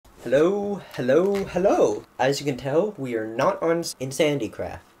Hello, hello, hello! As you can tell, we are not on Insanity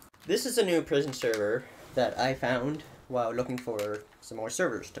Craft. This is a new prison server that I found while looking for some more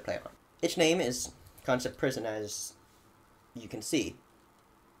servers to play on. Its name is Concept Prison, as you can see.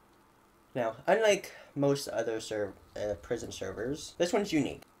 Now, unlike most other prison servers, this one's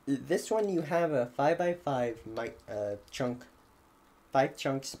unique. This one you have a 5x5 chunk, 5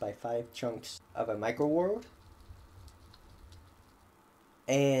 chunks by 5 chunks of a micro world.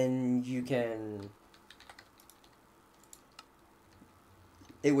 And you can,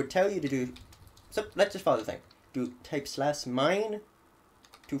 it would tell you to do, so let's just follow the thing. Type /mine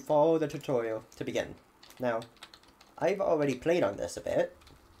to follow the tutorial to begin. Now, I've already played on this a bit.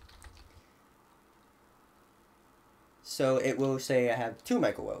 So it will say I have 2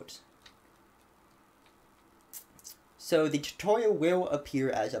 microworlds. So the tutorial will appear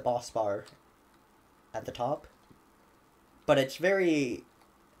as a boss bar at the top, but it's very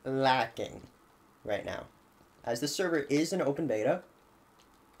lacking right now, as the server is an open beta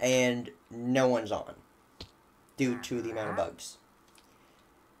and no one's on due to the amount of bugs.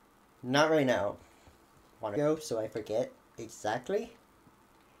 Not right now. Want to go so I forget exactly,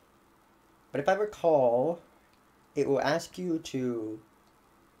 but if I recall, it will ask you to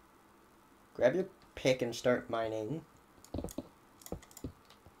grab your pick and start mining,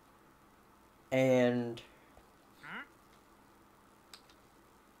 and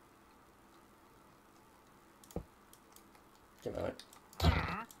give me a moment.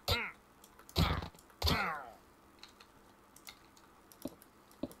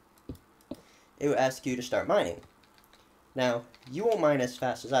 It will ask you to start mining. Now, you won't mine as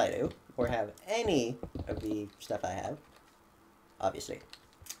fast as I do, or have any of the stuff I have, obviously.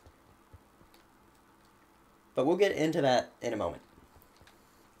 But we'll get into that in a moment.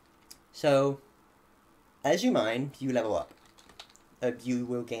 So, as you mine, you level up. You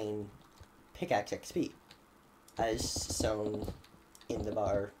will gain pickaxe XP, as shown in the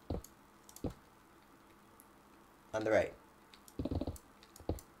bar on the right.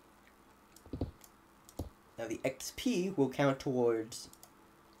 Now the XP will count towards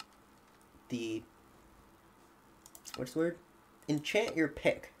the, what's the word? Enchant your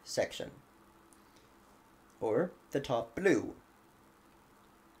pick section, or the top blue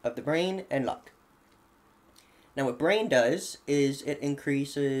of the brain and luck. Now what brain does is it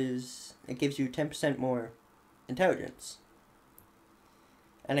gives you 10% more intelligence.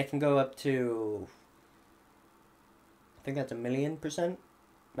 And it can go up to, I think that's 1,000,000%?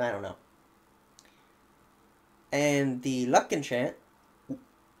 I don't know. And the luck enchant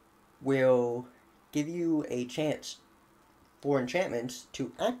will give you a chance for enchantments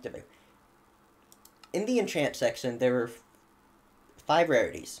to activate. In the enchant section, there are 5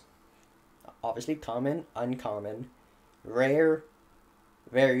 rarities. Obviously, common, uncommon, rare,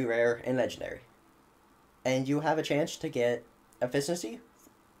 very rare, and legendary. And you have a chance to get efficiency,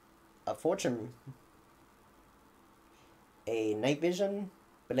 a fortune, a night vision,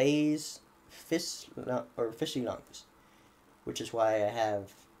 blaze, fishy lungs, which is why I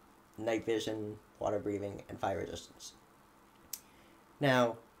have night vision, water breathing, and fire resistance.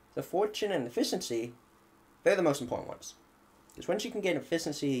 Now, the fortune and efficiency, they're the most important ones, because once you can get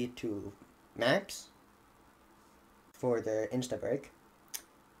efficiency to max for the insta break,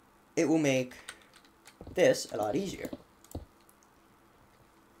 it will make this a lot easier.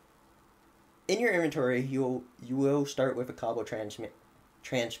 In your inventory, you will start with a cobble transformer.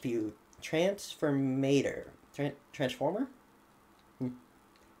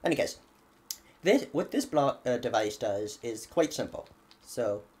 Any case, what this device does is quite simple.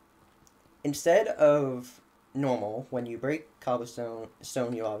 So instead of normal, when you break cobblestone,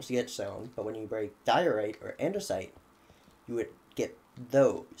 you obviously get stone, but when you break diorite or andesite, you would get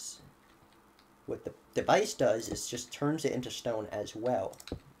those. What the device does is just turns it into stone as well.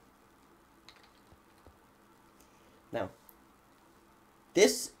 Now,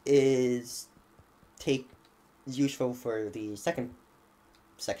 this is useful for the second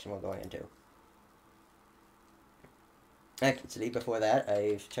section we're going into. Actually, before that,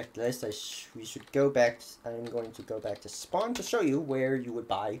 I've checked the list. We should go back. I'm going to go back to spawn to show you where you would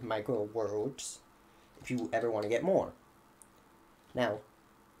buy micro worlds if you ever want to get more. Now,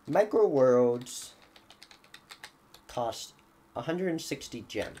 micro worlds cost 160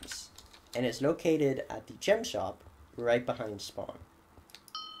 gems, and it's located at the gem shop right behind spawn.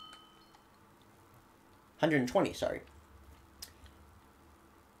 120, sorry.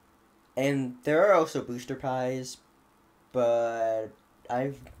 And there are also booster pies, but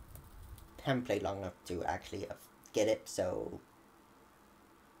I haven't played long enough to actually get it, so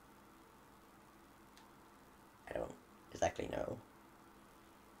I don't exactly know.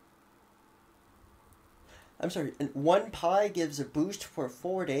 I'm sorry, and 1 pie gives a boost for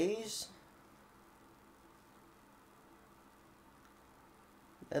 4 days?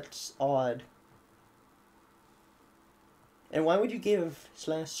 That's odd. And why would you give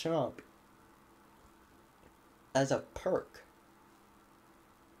slash shop as a perk?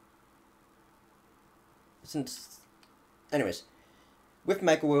 Since, anyways, with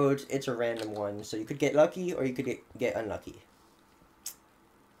Mega Worlds, it's a random one, so you could get lucky or you could get unlucky.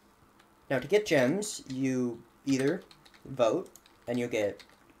 Now, to get gems, you either vote and you'll get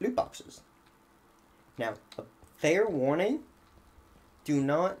loot boxes. Now, a fair warning, do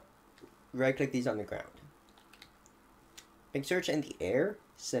not right-click these on the ground. Make search in the air,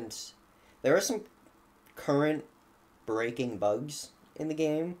 since there are some current breaking bugs in the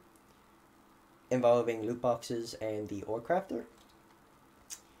game involving loot boxes and the ore crafter.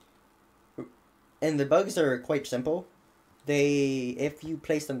 And the bugs are quite simple. If you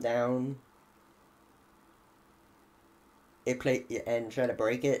place them down and try to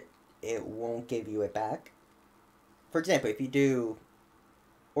break it, it won't give you it back. For example, if you do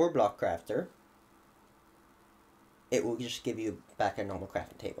ore block crafter, it will just give you back a normal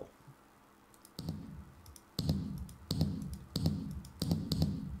crafting table.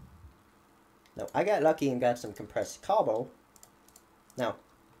 Now, I got lucky and got some compressed cobble. Now,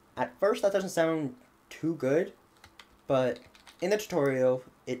 at first that doesn't sound too good, but in the tutorial,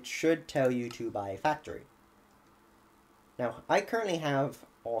 it should tell you to buy factory. Now, I currently have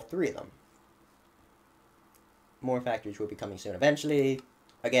all 3 of them. More factories will be coming soon eventually.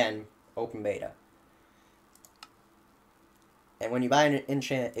 Again, open beta. And when you buy an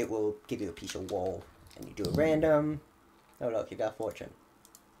enchant, it will give you a piece of wool. And you do a random. Oh look, you got fortune.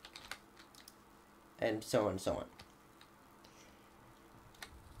 And so on and so on.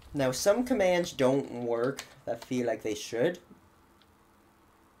 Now, some commands don't work that feel like they should.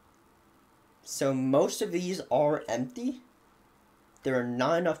 So most of these are empty. There are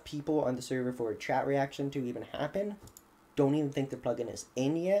not enough people on the server for a chat reaction to even happen. Don't even think the plugin is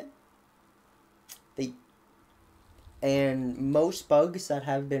in yet. And most bugs that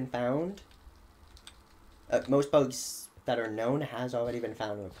have been found, most bugs that are known has already been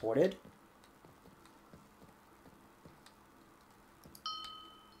found and reported.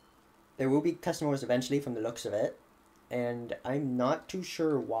 There will be customers eventually from the looks of it, and I'm not too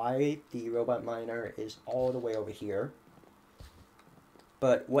sure why the robot miner is all the way over here.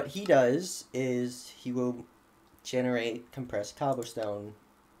 But what he does is he will generate compressed cobblestone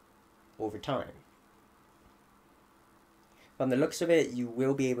over time. From the looks of it, you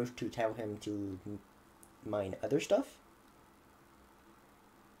will be able to tell him to mine other stuff.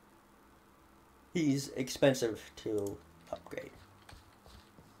 He's expensive to upgrade.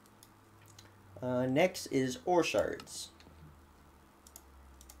 Next is ore shards.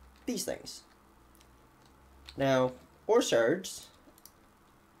 These things. Now, ore shards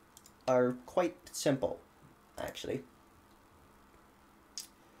are quite simple, actually.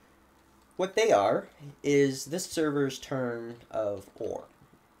 What they are is this server's turn of ore,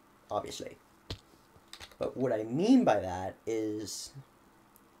 obviously. But what I mean by that is...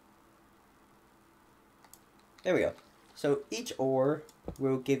 There we go. So each ore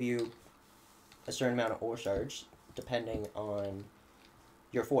will give you a certain amount of ore shards, depending on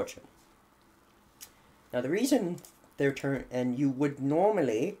your fortune. Now the reason their turn... And you would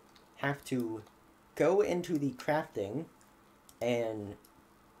normally have to go into the crafting and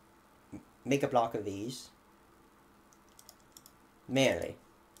make a block of these manually.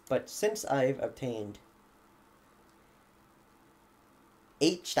 But since I've obtained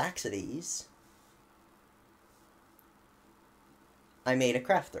 8 stacks of these, I made a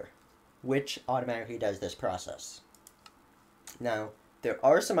crafter, which automatically does this process. Now, there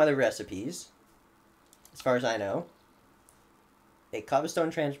are some other recipes, as far as I know. A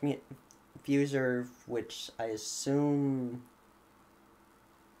cobblestone transfuser, which I assume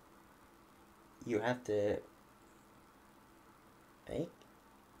you have to make.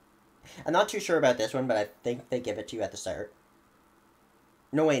 I'm not too sure about this one, but I think they give it to you at the start.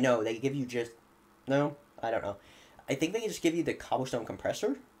 No, wait, no, they give you just... No, I don't know. I think they just give you the cobblestone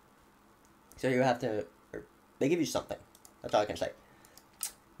compressor. So you have to... They give you something. That's all I can say.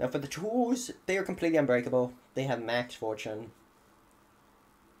 Now for the tools, they are completely unbreakable. They have max fortune.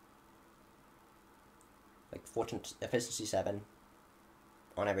 Like fortune efficiency 7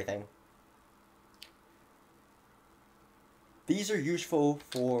 on everything. These are useful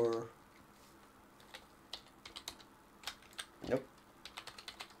for... Nope.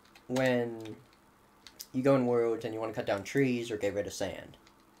 When you go in worlds and you want to cut down trees or get rid of sand.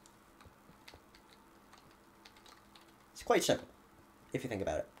 It's quite simple, if you think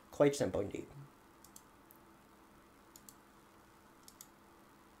about it. Quite simple indeed.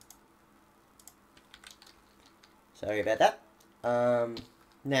 Sorry about that.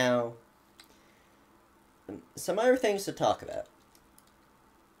 Now, some other things to talk about.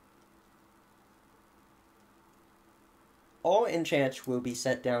 All enchants will be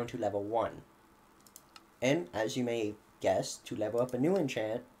set down to level 1. And, as you may guess, to level up a new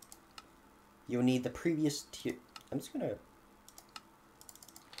enchant, you'll need the previous tier. I'm just gonna...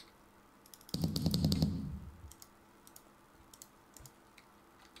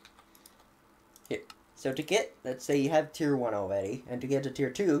 Here. So to get, let's say you have tier 1 already, and to get to tier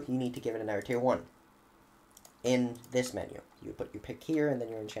 2, you need to give it another tier 1. In this menu. You put your pick here, and then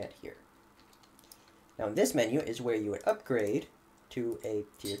your enchant here. Now in this menu is where you would upgrade to a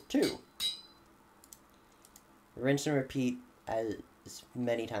tier 2. Rinse and repeat as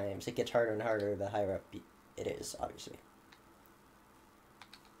many times. It gets harder and harder the higher up it is, obviously.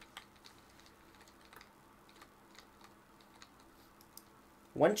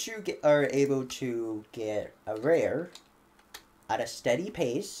 Once you are able to get a rare at a steady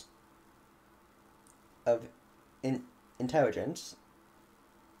pace of intelligence,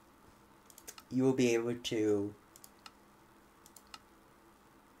 you will be able to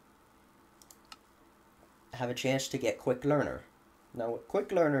have a chance to get Quick Learner. Now, what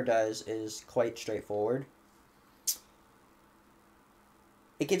Quick Learner does is quite straightforward.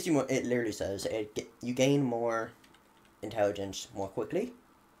 It gives you more, it literally says, you gain more intelligence more quickly,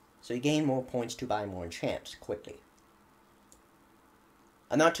 so you gain more points to buy more enchants quickly.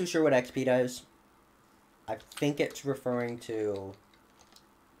 I'm not too sure what XP does. I think it's referring to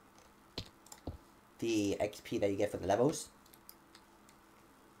the XP that you get for the levels.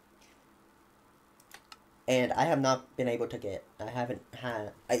 And I have not been able to get, I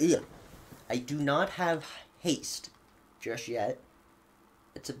do not have haste just yet.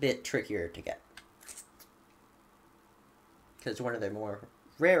 It's a bit trickier to get. Because one of the more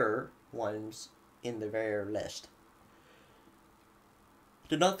rarer ones in the rare list.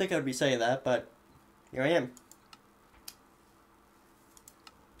 Did not think I'd be saying that, but here I am.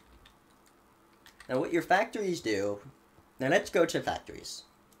 Now what your factories do, now let's go to factories.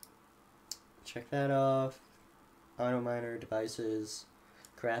 Check that off. Auto miner, devices,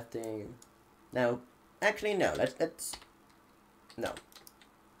 crafting. Now, actually no, let's no.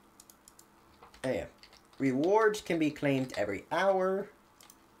 Oh yeah. Rewards can be claimed every hour.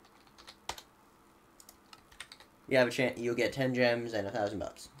 You have a chance, you'll get 10 gems and 1,000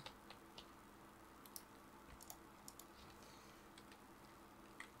 bucks.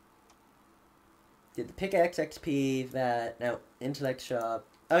 Did the pickaxe XP that, now, intellect shop.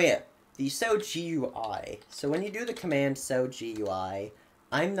 Oh yeah, the sell GUI. So when you do the command sell GUI,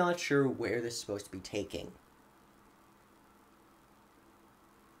 I'm not sure where this is supposed to be taking.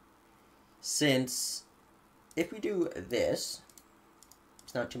 Since, if we do this,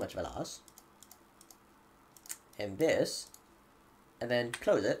 it's not too much of a loss. And this, and then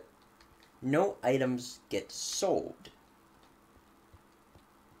close it, no items get sold.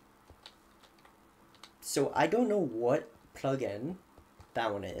 So I don't know what plugin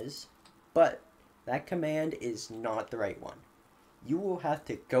that one is, but that command is not the right one. You will have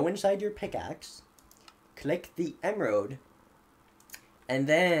to go inside your pickaxe, click the emerald, and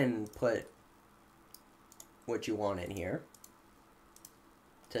then put what you want in here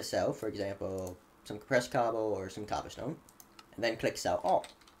to sell, for example, some compressed cobble or some cobblestone, and then click sell all.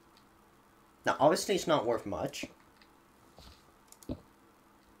 Now obviously it's not worth much,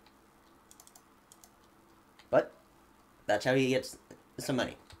 but that's how you get some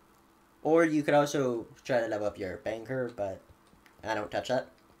money. Or you could also try to level up your banker, but I don't touch that.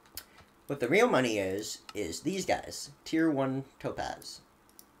 What the real money is these guys, tier 1 topaz.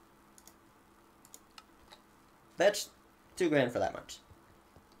 That's $2,000 for that much.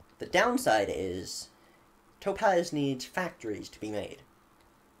 The downside is topaz needs factories to be made.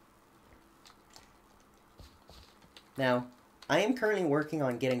 Now, I am currently working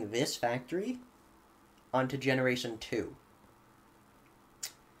on getting this factory onto generation 2.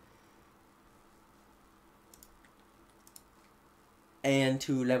 And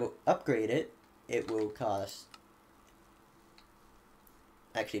to upgrade it, it will cost,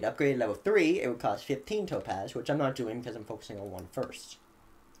 actually to upgrade level 3, it would cost 15 topaz, which I'm not doing because I'm focusing on 1 first.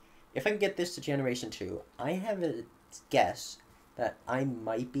 If I can get this to generation 2, I have a guess that I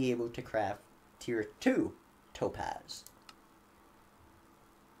might be able to craft tier 2 topaz.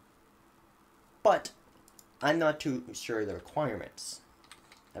 But I'm not too sure of the requirements.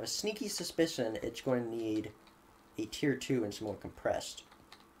 I have a sneaky suspicion it's going to need a tier 2 and some more compressed.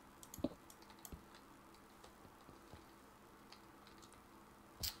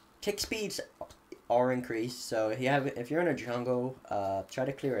 Tick speeds are increased, so if you're in a jungle, try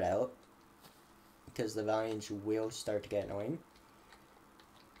to clear it out. because the volumes will start to get annoying.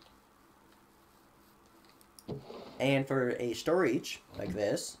 And for a storage like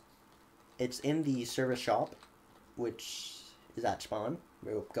this, it's in the service shop, which is at spawn.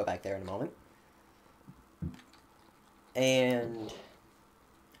 We'll go back there in a moment. And,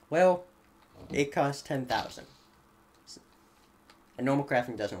 well, it costs 10,000. And normal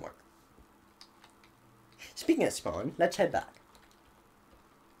crafting doesn't work. Speaking of spawn, let's head back.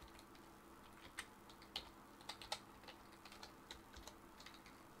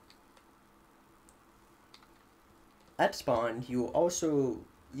 At spawn, you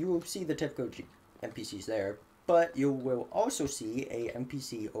will see the typical NPCs there, but you will also see a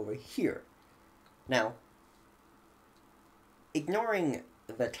NPC over here. Now, ignoring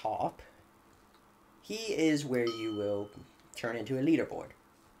the top, he is where you will turn into a leaderboard.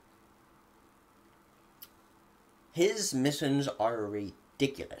 His missions are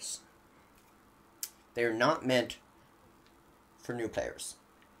ridiculous. They're not meant for new players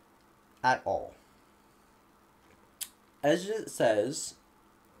at all. As it says,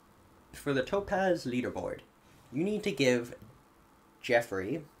 for the Topaz leaderboard, you need to give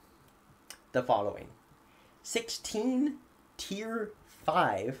Jeffrey the following: 16 tier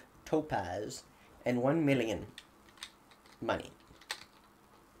 5 Topaz and 1 million money.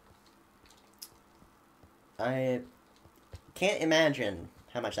 I can't imagine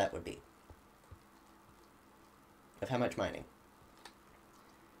how much that would be. Of how much mining.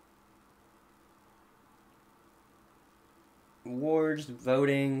 Awards,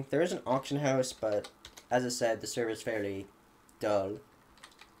 voting. There is an auction house, but as I said, the server is fairly dull.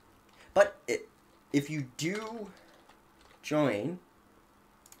 But if you do join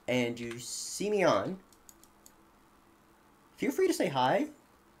and you see me on, feel free to say hi.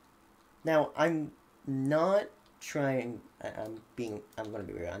 Now, I'm not trying, I'm gonna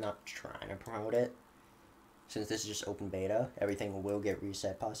be real, I'm not trying to promote it. Since this is just open beta, everything will get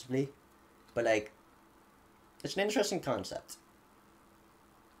reset possibly. But like, it's an interesting concept.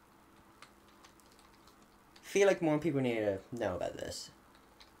 Feel like more people need to know about this.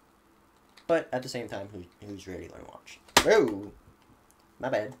 But at the same time, who's really going to watch? Whoa! My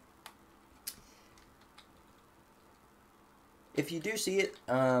bad. If you do see it,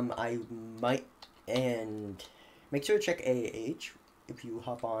 I might, and make sure to check AAH if you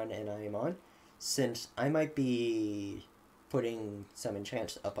hop on and I am on, since I might be putting some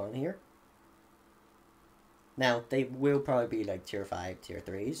enchants up on here. Now, they will probably be like tier 5, tier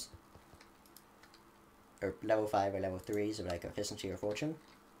 3s. Or level 5 or level 3s of like efficiency or fortune.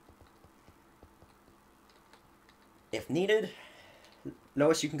 If needed,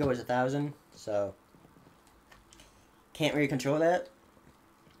 lowest you can go is 1,000, so can't really control that.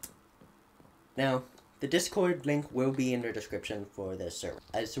 Now, the Discord link will be in the description for this server,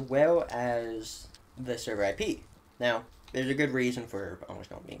 as well as the server IP. Now, there's a good reason for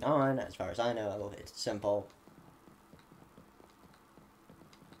almost not being on, as far as I know. It's simple.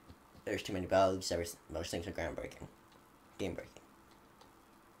 There's too many bugs. Most things are groundbreaking. Game breaking.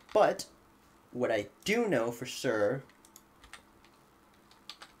 But what I do know for sure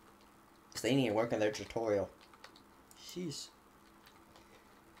is they need to work on their tutorial. Jeez.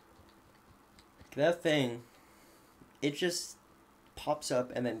 That thing, it just pops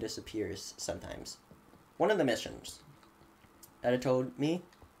up and then disappears sometimes. One of the missions that it told me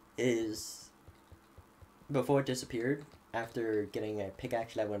is, before it disappeared, after getting a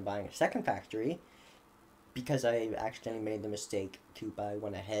pickaxe level and buying a second factory, because I accidentally made the mistake to buy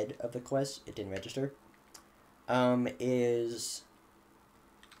one ahead of the quest, it didn't register, is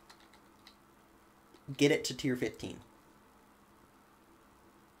get it to tier 15.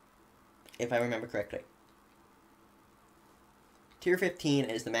 If I remember correctly. Tier 15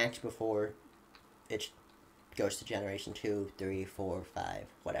 is the max before it goes to generation 2, 3, 4, 5,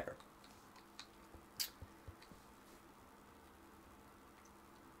 whatever.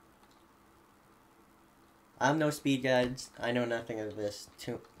 I'm no speed guides. I know nothing of this.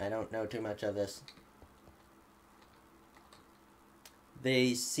 I don't know too much of this.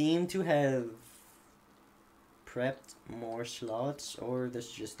 They seem to have prepped more slots, or this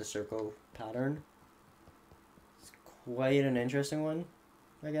is just the circle pattern. It's quite an interesting one,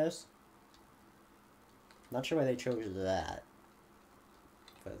 I guess. Not sure why they chose that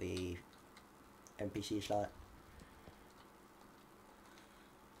for the NPC slot.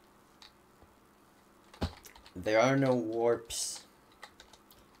 There are no warps.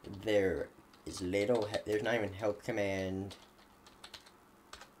 There is little. There's not even help command.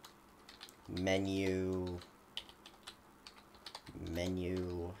 Menu.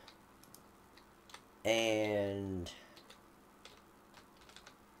 And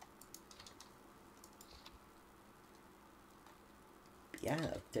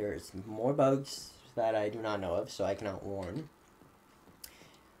yeah, there's more bugs that I do not know of, so I cannot warn.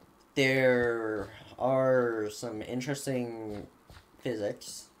 There are some interesting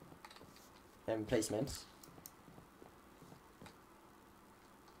physics and placements.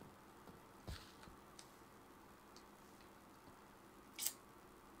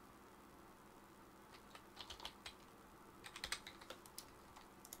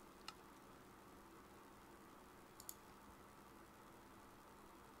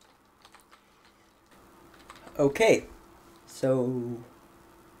 Okay, so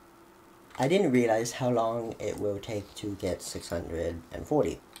I didn't realize how long it will take to get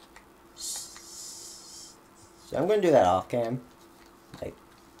 640. So I'm going to do that off cam. Like,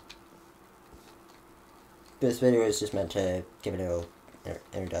 this video is just meant to give a little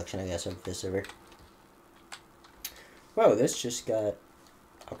introduction, I guess, of this server. Whoa, this just got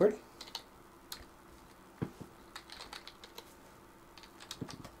awkward.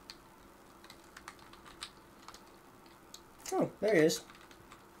 Oh, there he is.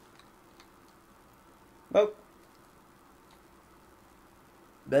 Well,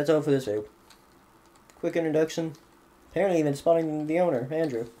 that's all for this video. Quick introduction. Apparently even spotting the owner,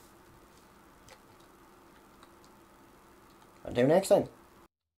 Andrew. Until next time.